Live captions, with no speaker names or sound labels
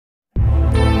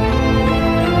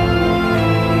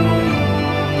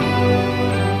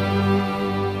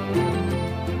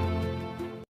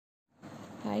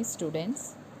students.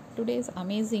 Today's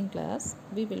amazing class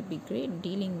we will be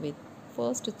dealing with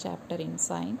first chapter in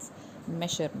science,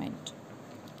 measurement.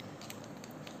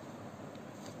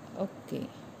 Okay,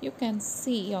 you can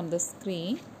see on the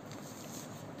screen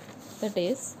that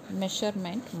is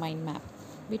measurement mind map.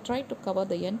 We try to cover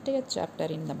the entire chapter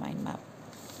in the mind map.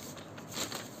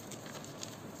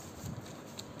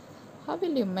 How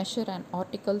will you measure an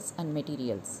articles and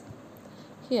materials?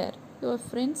 Here, your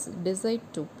friends decide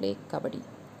to play kabaddi.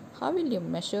 How will you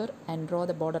measure and draw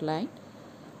the borderline?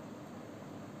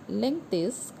 Length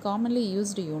is commonly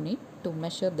used unit to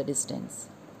measure the distance.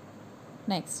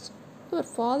 Next, your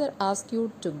father asks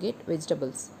you to get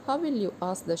vegetables. How will you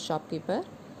ask the shopkeeper?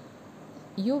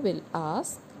 You will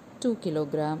ask 2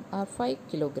 kg or 5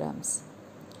 kilograms.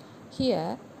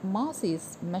 Here, mass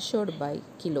is measured by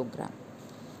kilogram.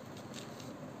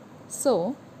 So,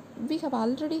 we have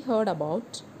already heard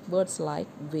about words like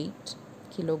weight,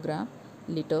 kilogram,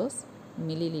 liters,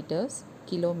 milliliters,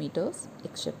 kilometers,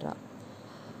 etc.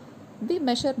 We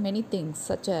measure many things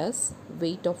such as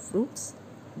weight of fruits,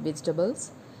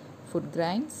 vegetables, food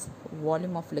grains,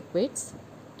 volume of liquids,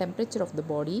 temperature of the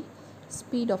body,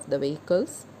 speed of the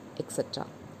vehicles, etc.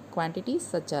 Quantities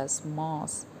such as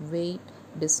mass, weight,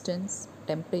 distance,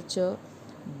 temperature,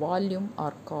 volume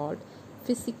are called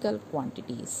physical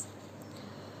quantities.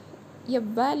 A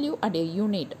value and a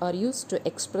unit are used to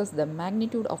express the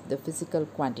magnitude of the physical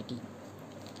quantity.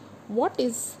 What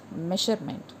is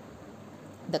measurement?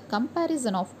 The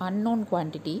comparison of unknown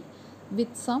quantity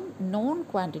with some known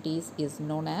quantities is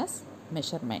known as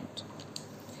measurement.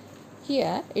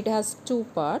 Here it has two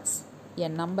parts, a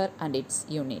number and its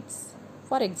units.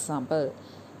 For example,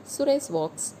 Suresh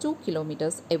walks 2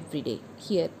 kilometers every day.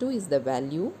 Here 2 is the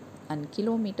value and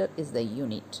kilometer is the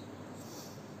unit.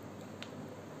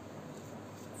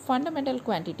 Fundamental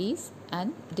quantities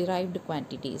and derived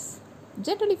quantities.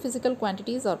 Generally, physical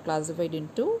quantities are classified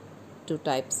into two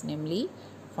types, namely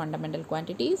fundamental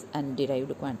quantities and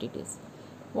derived quantities.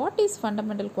 What is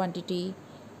fundamental quantity?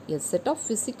 A set of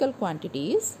physical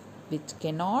quantities which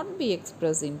cannot be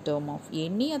expressed in terms of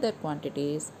any other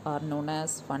quantities are known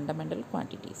as fundamental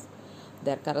quantities.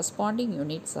 Their corresponding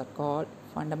units are called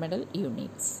fundamental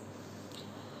units.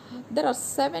 There are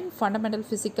 7 fundamental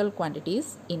physical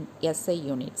quantities in SI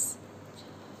units.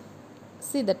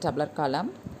 See the tabular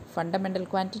column, fundamental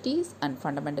quantities and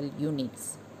fundamental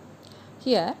units.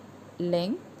 Here,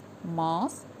 length,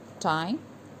 mass, time,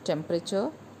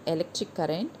 temperature, electric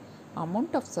current,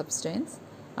 amount of substance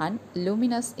and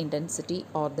luminous intensity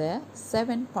are the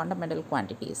 7 fundamental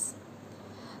quantities.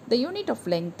 The unit of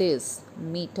length is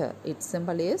meter. Its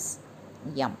symbol is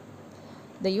m.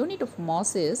 The unit of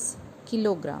mass is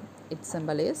kilogram. Its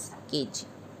symbol is kg.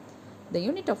 The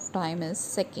unit of time is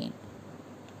second.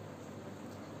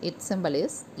 Its symbol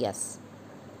is S.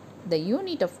 The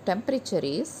unit of temperature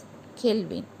is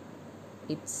Kelvin.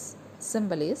 Its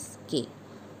symbol is K.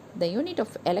 The unit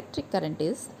of electric current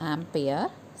is ampere.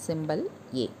 Symbol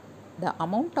A. The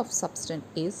amount of substance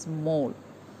is mole.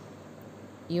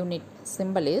 Unit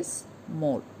symbol is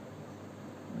mole.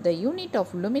 The unit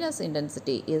of luminous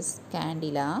intensity is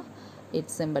candela.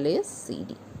 Its symbol is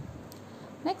Cd.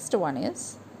 Next one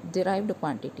is derived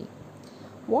quantity.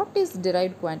 What is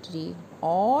derived quantity?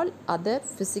 All other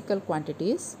physical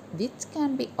quantities which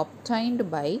can be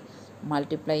obtained by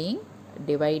multiplying,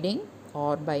 dividing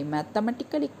or by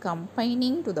mathematically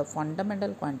combining to the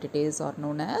fundamental quantities are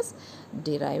known as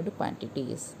derived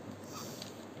quantities.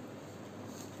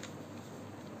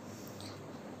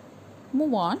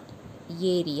 Move on.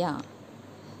 Area.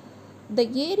 The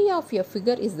area of a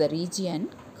figure is the region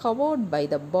covered by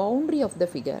the boundary of the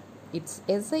figure. Its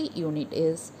SI unit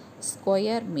is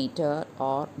square meter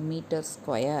or meter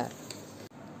square.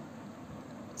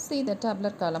 See the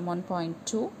tabular column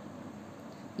 1.2.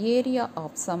 Area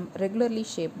of some regularly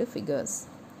shaped figures.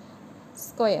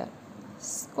 Square.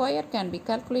 Square can be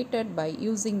calculated by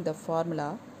using the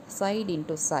formula side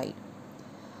into side.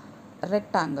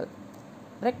 Rectangle.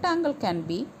 Rectangle can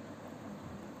be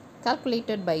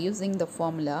calculated by using the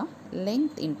formula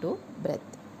length into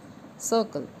breadth.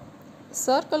 Circle.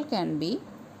 Circle can be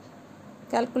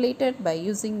calculated by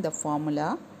using the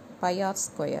formula pi r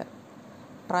square.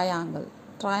 Triangle.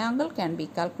 Triangle can be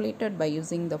calculated by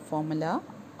using the formula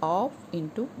of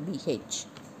into BH.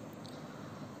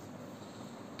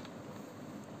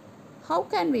 How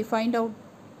can we find out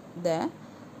the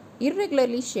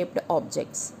irregularly shaped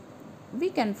objects? We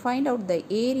can find out the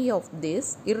area of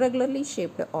this irregularly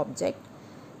shaped object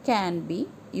can be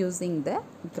using the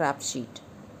graph sheet.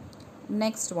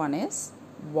 Next one is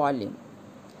volume.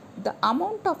 The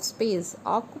amount of space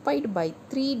occupied by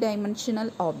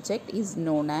three-dimensional object is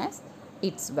known as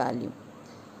its volume.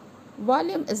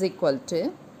 Volume is equal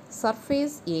to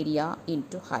surface area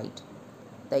into height.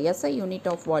 The SI unit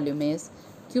of volume is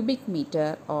cubic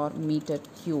meter or meter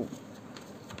cube.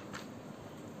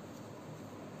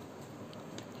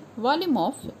 Volume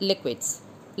of liquids.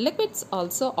 Liquids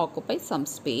also occupy some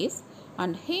space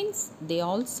and hence they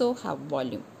also have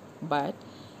volume, but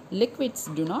liquids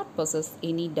do not possess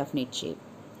any definite shape.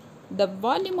 The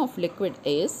volume of liquid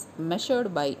is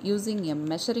measured by using a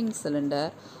measuring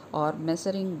cylinder or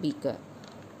measuring beaker.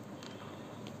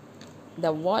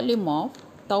 The volume of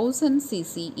 1000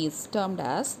 cc is termed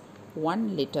as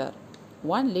 1 liter.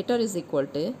 1 liter is equal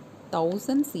to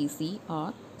 1000 cc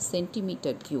or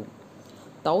centimeter cube.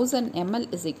 1000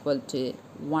 ml is equal to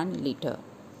 1 liter.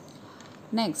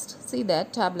 Next, see the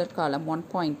tabular column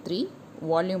 1.3,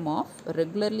 volume of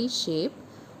regularly shaped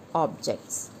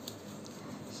objects.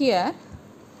 Here,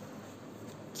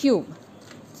 the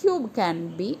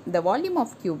volume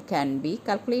of cube can be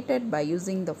calculated by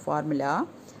using the formula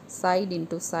side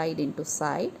into side into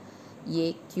side,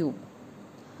 a cube.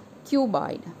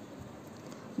 Cuboid.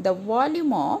 The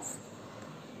volume of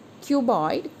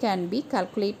cuboid can be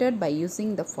calculated by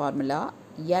using the formula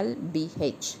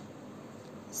LBH.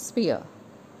 Sphere.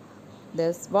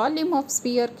 This volume of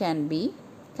sphere can be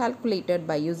calculated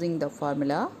by using the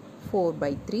formula 4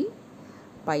 by 3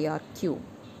 pi r cube.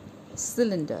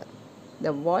 Cylinder.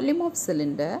 The volume of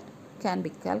cylinder can be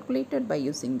calculated by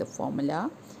using the formula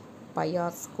pi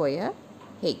r square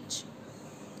h.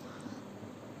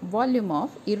 Volume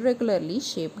of irregularly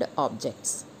shaped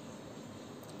objects.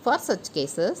 For such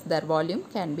cases, their volume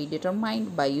can be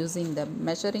determined by using the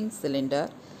measuring cylinder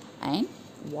and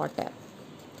water.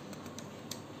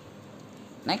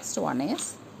 Next one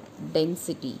is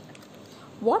density.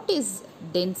 What is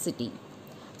density?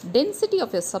 Density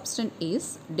of a substance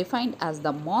is defined as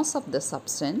the mass of the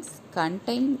substance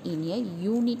contained in a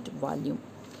unit volume.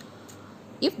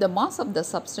 If the mass of the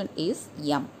substance is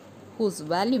m, whose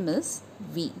volume is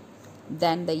V,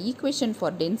 then the equation for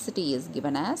density is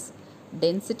given as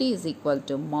density is equal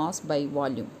to mass by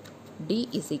volume. D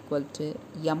is equal to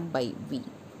m by V.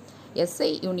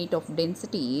 SI unit of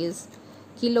density is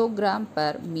kilogram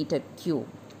per meter cube.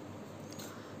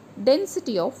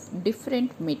 Density of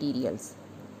different materials.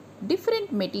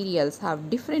 Different materials have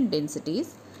different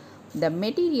densities. The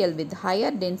material with higher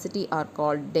density are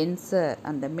called denser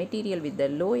and the material with the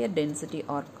lower density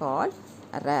are called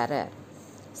rarer.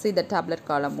 See the tabular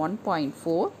column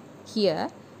 1.4. Here,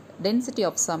 density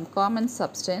of some common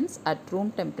substance at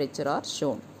room temperature are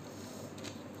shown.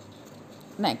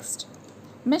 Next,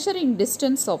 measuring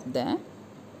distance of the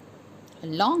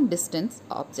long distance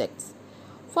objects.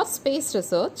 For space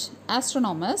research,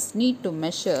 astronomers need to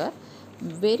measure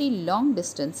very long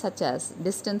distance such as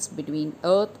distance between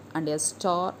Earth and a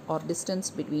star or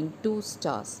distance between two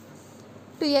stars.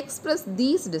 To express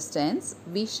these distance,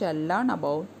 we shall learn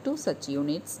about two such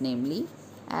units, namely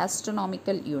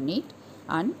astronomical unit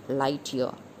and light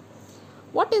year.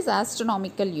 What is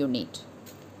astronomical unit?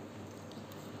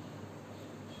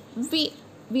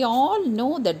 We all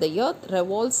know that the Earth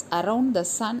revolves around the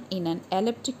Sun in an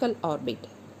elliptical orbit.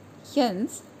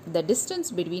 Hence, the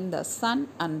distance between the Sun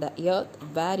and the Earth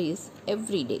varies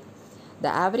every day. The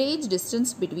average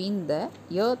distance between the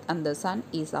Earth and the Sun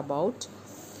is about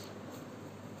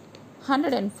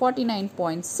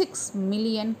 149.6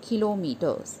 million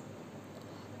kilometers.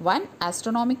 One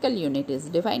astronomical unit is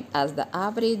defined as the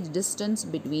average distance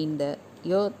between the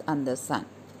Earth and the Sun.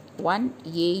 1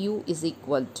 AU is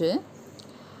equal to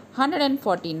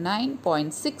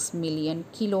 149.6 million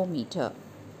kilometer.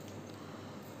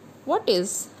 What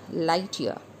is light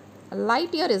year?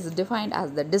 Light year is defined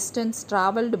as the distance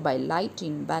travelled by light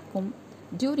in vacuum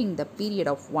during the period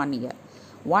of 1 year.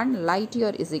 1 light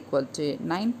year is equal to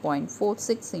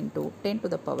 9.46 into 10 to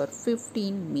the power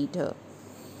 15 meter.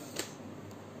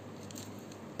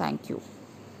 Thank you.